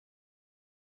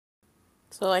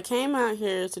So I came out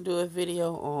here to do a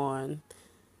video on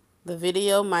the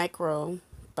Video Micro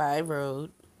by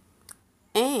Rode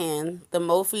and the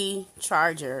Mophie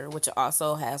charger, which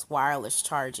also has wireless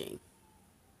charging.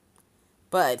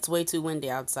 But it's way too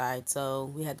windy outside, so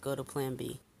we had to go to plan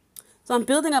B. So I'm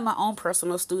building up my own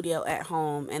personal studio at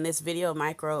home, and this Video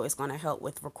Micro is going to help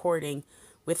with recording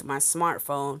with my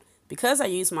smartphone. Because I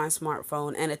use my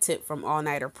smartphone and a tip from All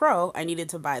Nighter Pro, I needed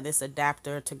to buy this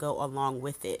adapter to go along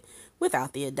with it.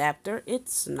 Without the adapter,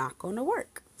 it's not going to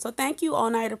work. So thank you, All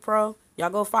Nighter Pro. Y'all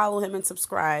go follow him and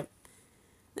subscribe.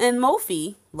 And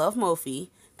Mophie, love Mophie,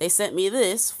 they sent me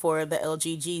this for the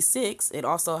LG G6. It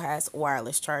also has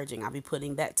wireless charging. I'll be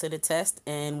putting that to the test,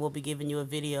 and we'll be giving you a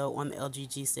video on the LG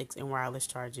G6 and wireless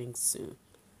charging soon.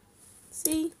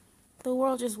 See, the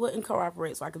world just wouldn't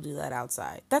cooperate, so I could do that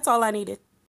outside. That's all I needed.